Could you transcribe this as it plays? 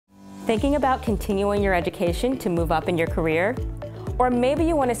Thinking about continuing your education to move up in your career? Or maybe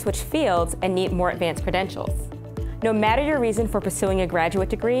you want to switch fields and need more advanced credentials. No matter your reason for pursuing a graduate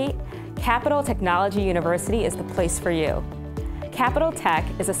degree, Capital Technology University is the place for you. Capital Tech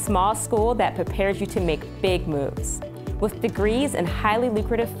is a small school that prepares you to make big moves. With degrees in highly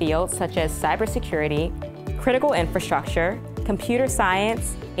lucrative fields such as cybersecurity, critical infrastructure, computer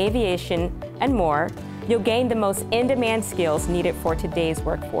science, aviation, and more, you'll gain the most in-demand skills needed for today's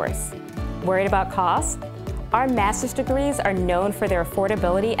workforce. Worried about cost? Our master's degrees are known for their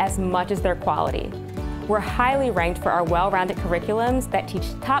affordability as much as their quality. We're highly ranked for our well-rounded curriculums that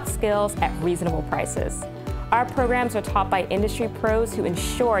teach top skills at reasonable prices. Our programs are taught by industry pros who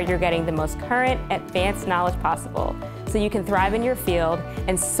ensure you're getting the most current, advanced knowledge possible, so you can thrive in your field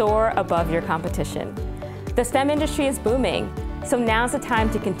and soar above your competition. The STEM industry is booming, so now's the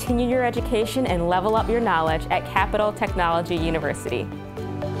time to continue your education and level up your knowledge at Capital Technology University.